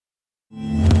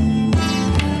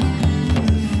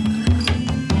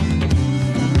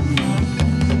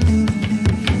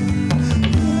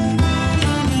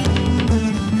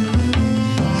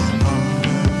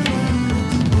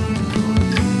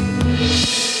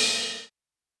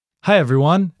Hi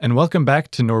everyone, and welcome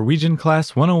back to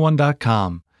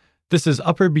NorwegianClass101.com. This is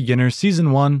Upper Beginner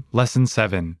Season 1, Lesson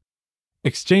 7.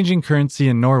 Exchanging Currency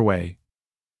in Norway.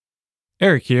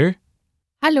 Eric here.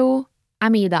 Hallo,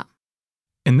 Amida.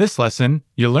 In this lesson,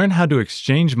 you'll learn how to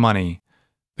exchange money.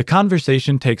 The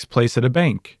conversation takes place at a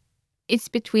bank. It's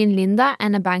between Linda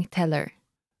and a bank teller.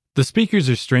 The speakers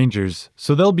are strangers,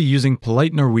 so they'll be using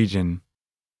polite Norwegian.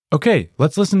 Okay,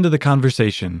 let's listen to the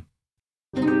conversation.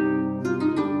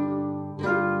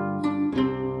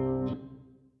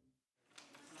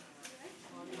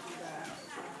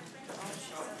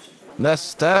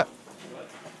 Neste.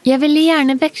 Jeg ville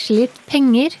gjerne veksle litt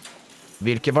penger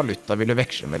Hvilke valuta vil du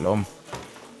veksle mellom?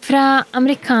 fra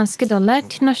amerikanske dollar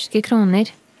til norske kroner.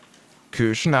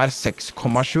 Kursen er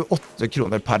 6,28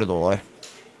 kroner per dollar.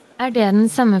 Er det den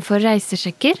samme for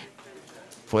reisesjekker?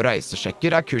 For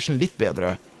reisesjekker er kursen litt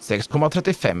bedre,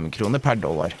 6,35 kroner per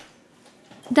dollar.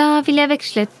 Da vil jeg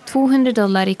veksle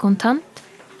 $200 i kontant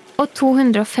og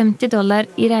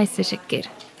 $250 i reisesjekker.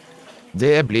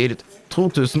 Det blir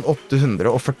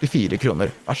 2.844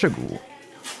 kroner. Vær så god.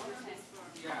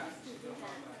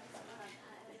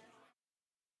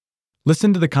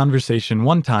 Listen to the conversation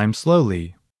one time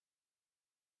slowly.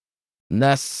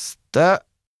 Neste.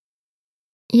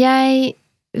 Jeg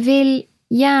vil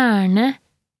gjerne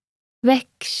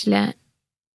veksle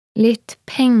litt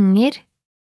penger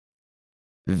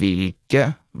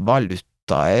Hvilke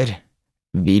valutaer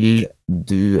vil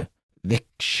du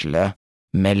veksle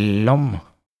mellom?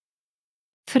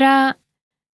 fra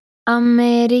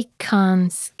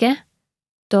amerikanske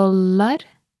dollar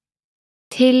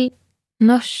til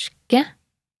norske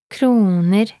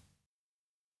kroner.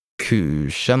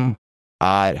 Kursen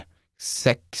er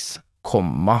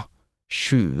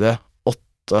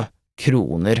 6,28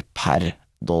 kroner per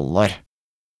dollar.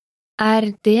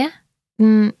 Er det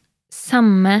den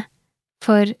samme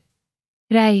for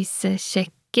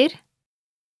reisesjekker?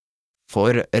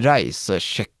 For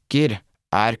reisesjekker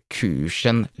er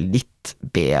kursen litt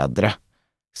bedre,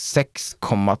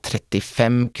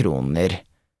 6,35 kroner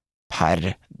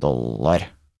per dollar.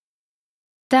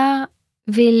 Da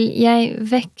vil jeg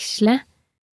veksle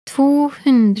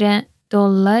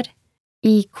 $200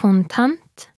 i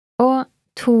kontant og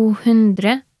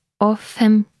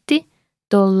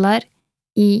 $250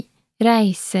 i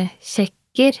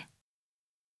reisesjekker.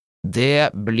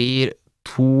 Det blir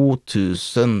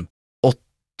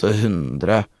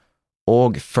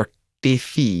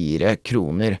 2.844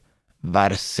 kroner.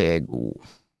 Vær så god.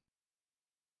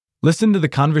 Listen to the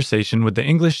conversation with the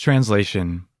English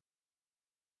translation.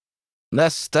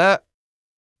 Neste.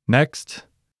 Next.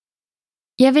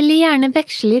 Jeg ville gjerne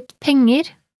veksle litt penger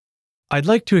I'd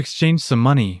like to exchange some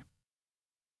money.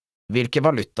 Hvilke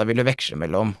valuta vil du veksle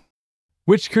mellom?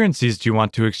 Which currencies do you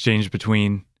want to exchange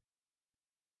between?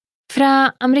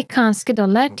 fra amerikanske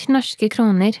dollar til norske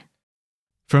kroner.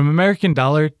 From American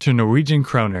dollar to Norwegian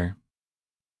kroner.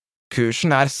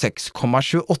 Kursen er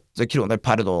 6,28 kroner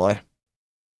per dollar.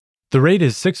 The rate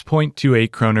is 6.28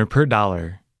 kroner per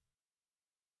dollar.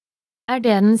 Er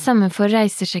det den samme for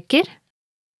reisesjekker?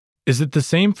 Is it the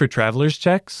same for traveler's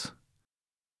checks?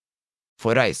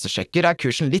 For reisesjekker er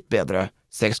kursen litt bedre,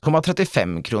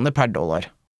 6,35 kroner per dollar.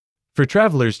 For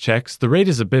traveler's checks, the rate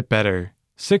is a bit better,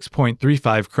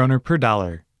 6.35 kroner per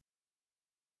dollar.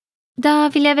 Da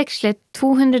vil jeg veksle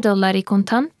 $200 i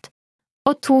kontant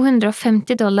og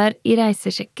 $250 i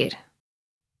reisesjekker.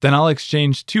 Then I'll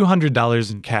exchange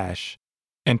 $200 in cash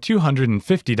and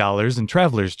 $250 in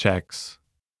traveler's checks.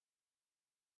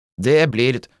 Det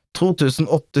blir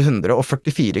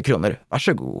 2.844 kroner. Vær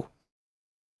så god.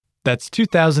 That's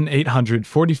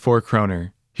 2,844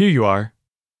 kroner. Here you are.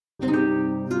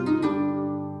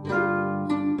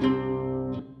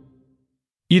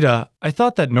 Ida, I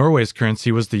thought that Norway's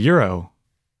currency was the euro.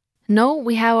 No,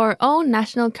 we have our own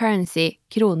national currency,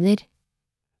 kroner.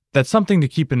 That's something to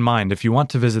keep in mind if you want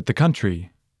to visit the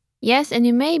country. Yes, and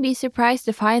you may be surprised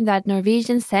to find that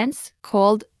Norwegian cents,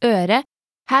 called øre,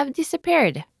 have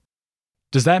disappeared.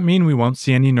 Does that mean we won't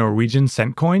see any Norwegian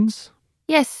cent coins?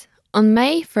 Yes, on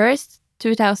May 1st,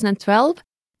 2012,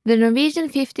 the Norwegian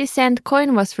 50-cent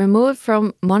coin was removed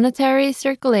from monetary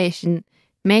circulation,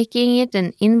 making it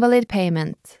an invalid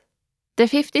payment. The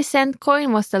 50-cent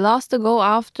coin was the last to go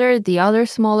after the other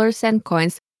smaller cent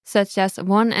coins, such as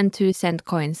 1 and 2 cent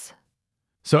coins.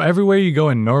 So everywhere you go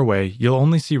in Norway, you'll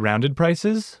only see rounded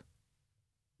prices?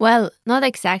 Well, not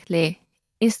exactly.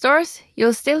 In stores,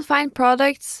 you'll still find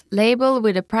products labeled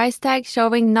with a price tag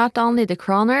showing not only the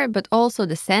kroner but also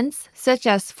the cents, such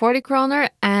as 40 kroner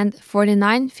and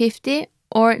 49.50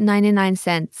 or 99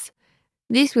 cents.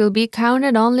 These will be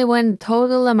counted only when the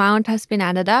total amount has been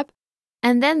added up,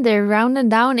 And then they're rounded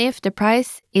down if the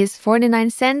price is 49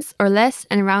 cents or less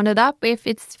and rounded up if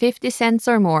it's 50 cents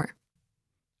or more.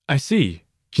 I see.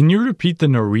 Can you repeat the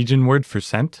Norwegian word for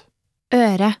cent?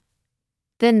 Øre.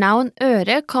 The noun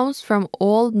øre comes from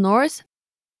Old Norse,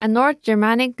 a North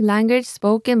Germanic language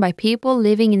spoken by people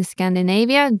living in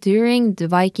Scandinavia during the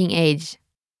Viking Age.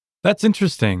 That's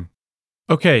interesting.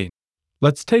 Okay,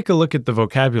 let's take a look at the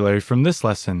vocabulary from this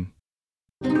lesson.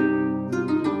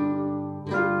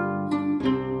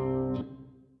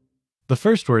 The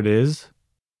first word is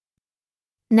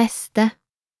Neste.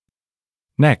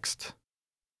 next.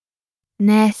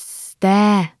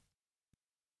 Neste.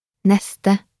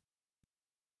 Neste.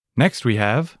 Next we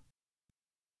have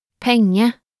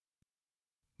Penge.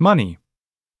 money.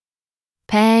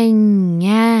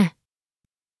 Penge.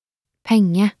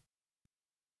 Penge.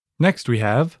 Next we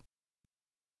have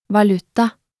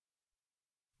Valuta.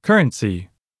 currency.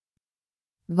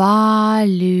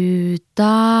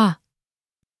 Valuta.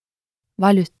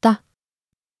 Valuta.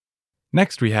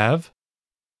 Next we have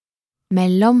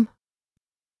Mellom.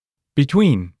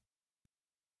 between.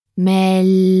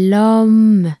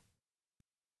 Mellom.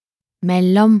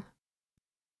 Mellom.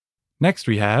 Next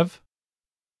we have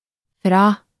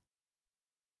Fra.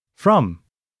 from.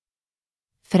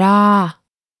 Fra.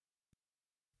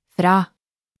 Fra.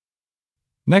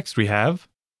 Next we have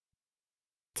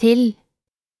Til.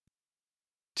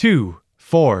 to,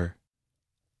 for.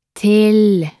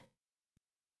 Til.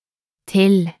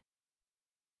 Til.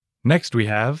 Next we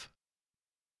have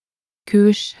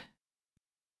Kurs.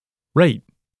 rate.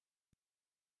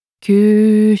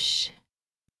 Kurs.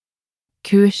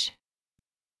 Kurs.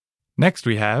 Next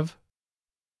we have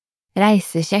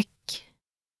Reisesjekk.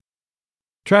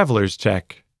 traveler's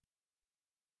check.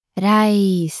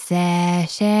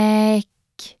 Reisesjekk.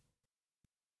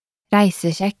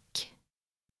 Reisesjekk.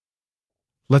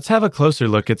 Let's have a closer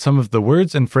look at some of the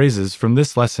words and phrases from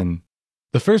this lesson.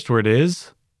 The first word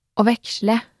is Å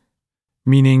veksle.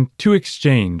 meaning to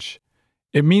exchange.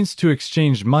 It means to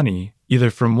exchange money either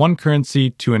from one currency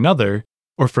to another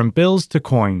or from bills to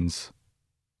coins.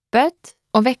 But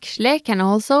å veksle can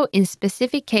also, in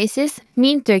specific cases,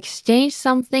 mean to exchange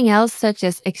something else, such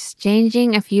as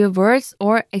exchanging a few words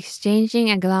or exchanging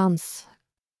a glance.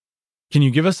 Can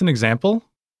you give us an example?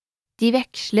 De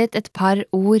vekslet et par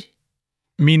ord.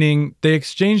 Meaning they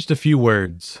exchanged a few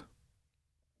words.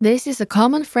 This is a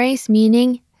common phrase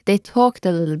meaning they talked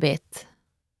a little bit.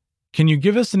 Can you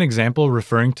give us an example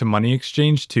referring to money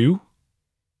exchange too?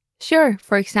 Sure,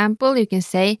 for example, you can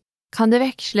say, kan du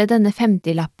veksle denne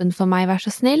 50-lappen for meg, vær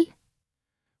så snill?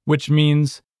 Which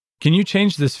means, can you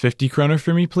change this 50 kroner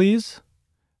for me, please?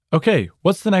 Okay,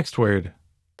 what's the next word?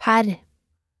 Per.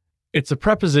 It's a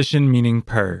preposition meaning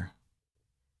per.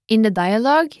 In the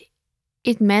dialogue,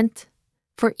 it meant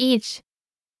for each.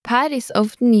 Per is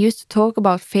often used to talk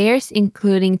about fares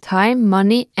including time,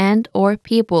 money, and or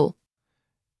people.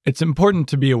 It's important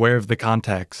to be aware of the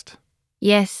context.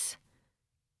 Yes.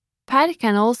 Per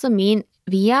can also mean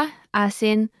via, as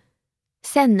in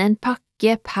sende en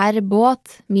pakke per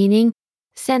båt, meaning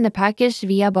send a package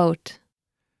via boat.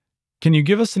 Can you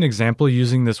give us an example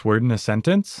using this word in a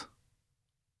sentence?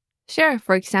 Sure,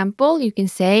 for example, you can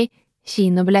say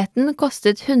kinobilletten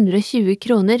kostet 120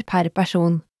 kroner per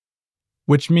person.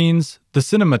 Which means the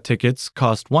cinema tickets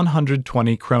cost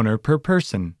 120 kroner per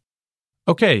person.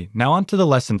 Okay, now on to the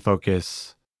lesson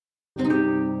focus.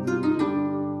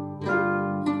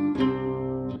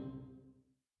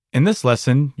 In this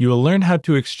lesson, you will learn how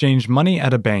to exchange money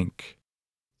at a bank.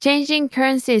 Changing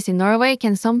currencies in Norway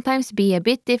can sometimes be a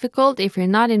bit difficult if you're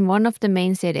not in one of the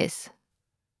main cities.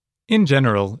 In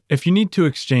general, if you need to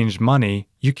exchange money,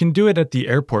 you can do it at the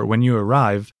airport when you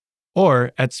arrive,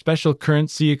 or at special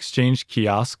currency exchange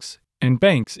kiosks and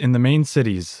banks in the main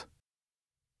cities.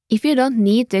 If you don't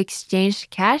need to exchange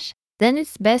cash, then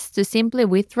it's best to simply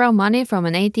withdraw money from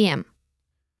an ATM.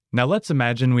 Now let's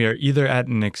imagine we are either at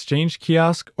an exchange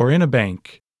kiosk or in a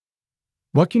bank.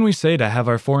 What can we say to have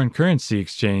our foreign currency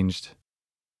exchanged?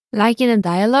 Like in a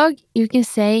dialogue, you can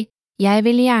say, jeg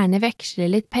vil gjerne veksle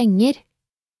litt penger.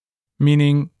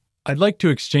 Meaning, I'd like to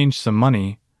exchange some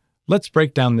money. Let's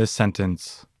break down this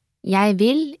sentence. Jeg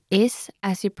vil is,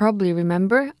 as you probably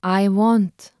remember, I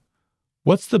want.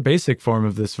 What's the basic form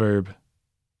of this verb?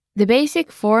 The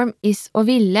basic form is å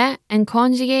ville, and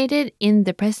conjugated in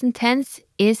the present tense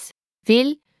is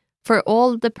vil for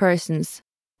all the persons.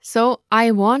 So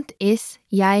I want is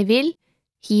jeg vil,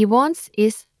 he wants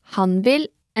is han vil,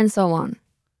 and so on.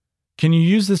 Can you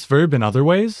use this verb in other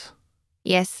ways?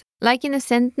 Yes, like in the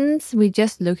sentence we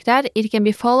just looked at, it can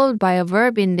be followed by a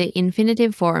verb in the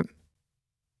infinitive form.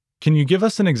 Can you give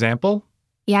us an example?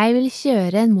 Jeg vil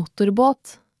kjøre en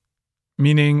motorbåt.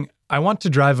 Meaning, I want to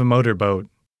drive a motorboat.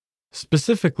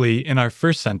 Specifically, in our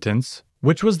first sentence,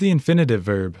 which was the infinitive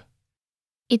verb?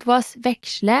 It was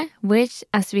veksle, which,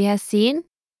 as we have seen,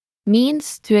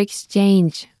 means to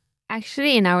exchange.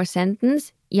 Actually, in our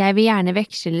sentence, jeg vil gjerne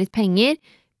veksle litt penger.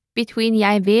 Between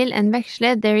jeg vil and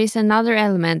veksle, there is another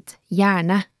element,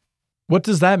 gjerne. What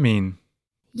does that mean?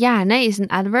 Gjerne is an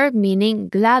adverb meaning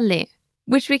gladly,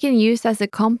 which we can use as a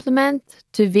complement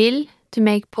to will, to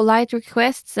make polite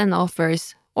requests and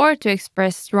offers, or to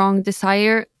express strong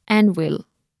desire and will.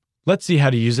 Let's see how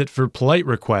to use it for polite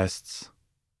requests.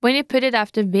 When you put it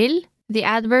after will, the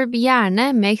adverb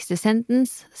gjerne makes the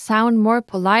sentence sound more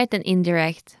polite and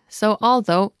indirect. So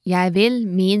although jeg vil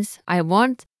means I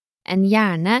want, and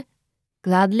gjerne,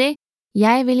 gladly,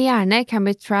 jeg vil gjerne can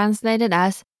be translated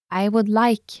as I would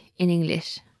like in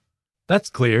English. That's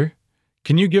clear.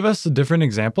 Can you give us a different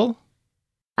example?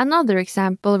 Another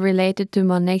example related to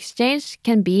money exchange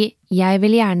can be jeg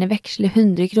vil gjerne veksle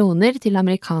 100 kroner til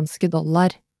amerikanske dollar.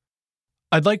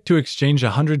 I'd like to exchange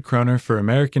 100 kroner for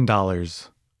American dollars.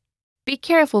 Be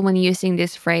careful when using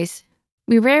this phrase.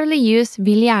 We rarely use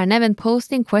vil gjerne when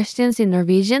posting questions in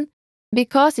Norwegian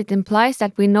because it implies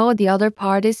that we know the other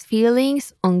party's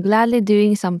feelings on gladly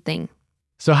doing something.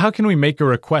 So how can we make a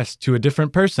request to a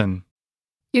different person?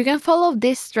 You can follow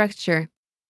this structure.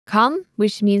 Kan,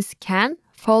 which means can,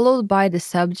 followed by the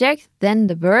subject, then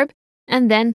the verb,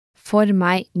 and then for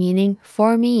meg, meaning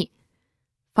for me.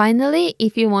 Finally,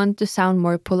 if you want to sound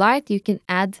more polite, you can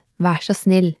add vær så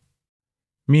snill.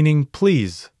 Meaning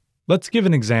please. Let's give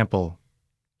an example.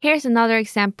 Here's another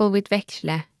example with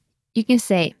veksle. You can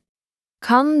say,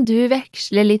 kan du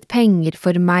veksle litt penger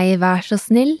for meg, vær så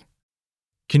snill?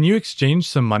 Can you exchange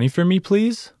some money for me,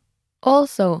 please?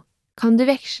 Also, kan du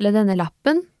veksle denne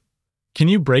lappen? Can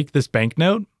you break this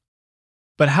banknote?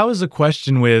 But how is a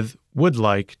question with would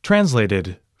like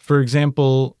translated? For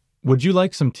example, would you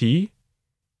like some tea?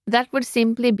 That would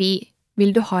simply be,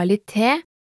 vil du ha litt te?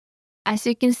 As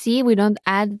you can see, we don't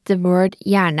add the word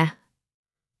gjerne.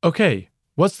 Okay,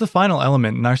 what's the final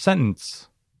element in our sentence?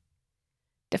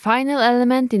 The final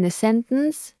element in the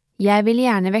sentence, jeg vil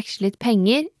gjerne veksle litt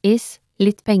penger, is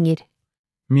litt penger.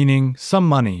 Meaning some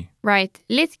money. Right,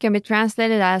 litt can be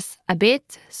translated as a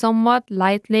bit, somewhat,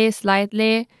 lightly,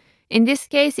 slightly. In this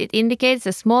case, it indicates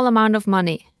a small amount of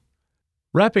money.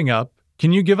 Wrapping up,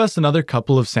 can you give us another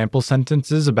couple of sample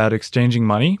sentences about exchanging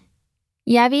money?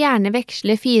 Jeg vil gjerne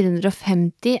veksle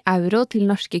 450 euro til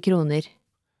norske kroner.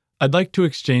 I'd like to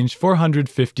exchange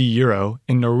 450 euro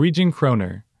in Norwegian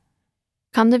kroner.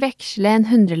 Kan du veksle en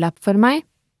 100-lapp for meg?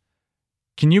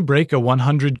 Can you break a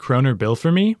 100 kroner bill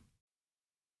for me?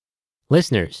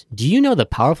 Listeners, do you know the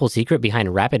powerful secret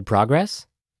behind rapid progress?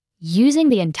 Using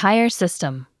the entire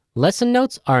system. Lesson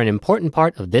notes are an important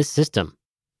part of this system.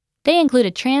 They include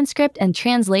a transcript and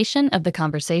translation of the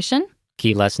conversation,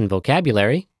 Key lesson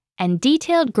vocabulary, and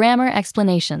detailed grammar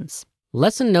explanations.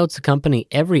 lesson notes accompany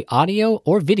every audio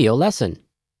or video lesson.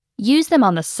 Use them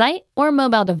on the site or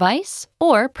mobile device,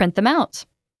 or print them out.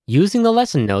 Using the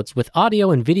lesson notes with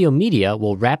audio and video media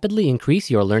will rapidly increase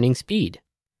your learning speed.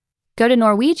 Go to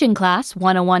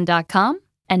NorwegianClass101.com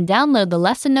and download the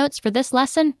lesson notes for this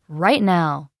lesson right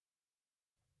now.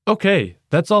 Okay,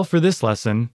 that's all for this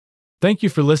lesson. Thank you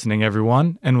for listening,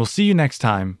 everyone, and we'll see you next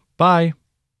time. Bye!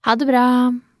 Ha det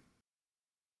bra!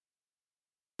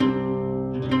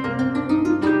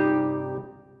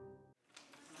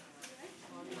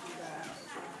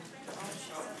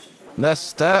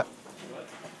 Neste.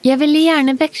 Jeg ville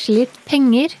gjerne veksle litt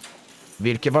penger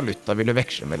Hvilke valuta vil du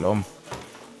veksle mellom?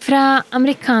 fra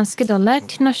amerikanske dollar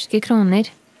til norske kroner.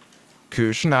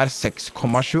 Kursen er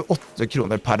 6,28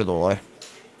 kroner per dollar.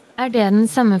 Er det den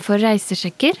samme for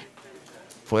reisesjekker?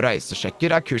 For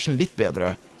reisesjekker er kursen litt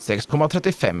bedre,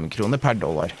 6,35 kroner per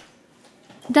dollar.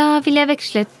 Da vil jeg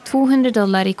veksle 200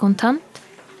 dollar i kontant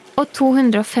og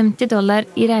 250 dollar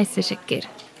i reisesjekker.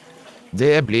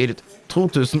 Det blir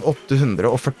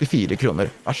 2844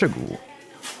 kroner. Vær så god.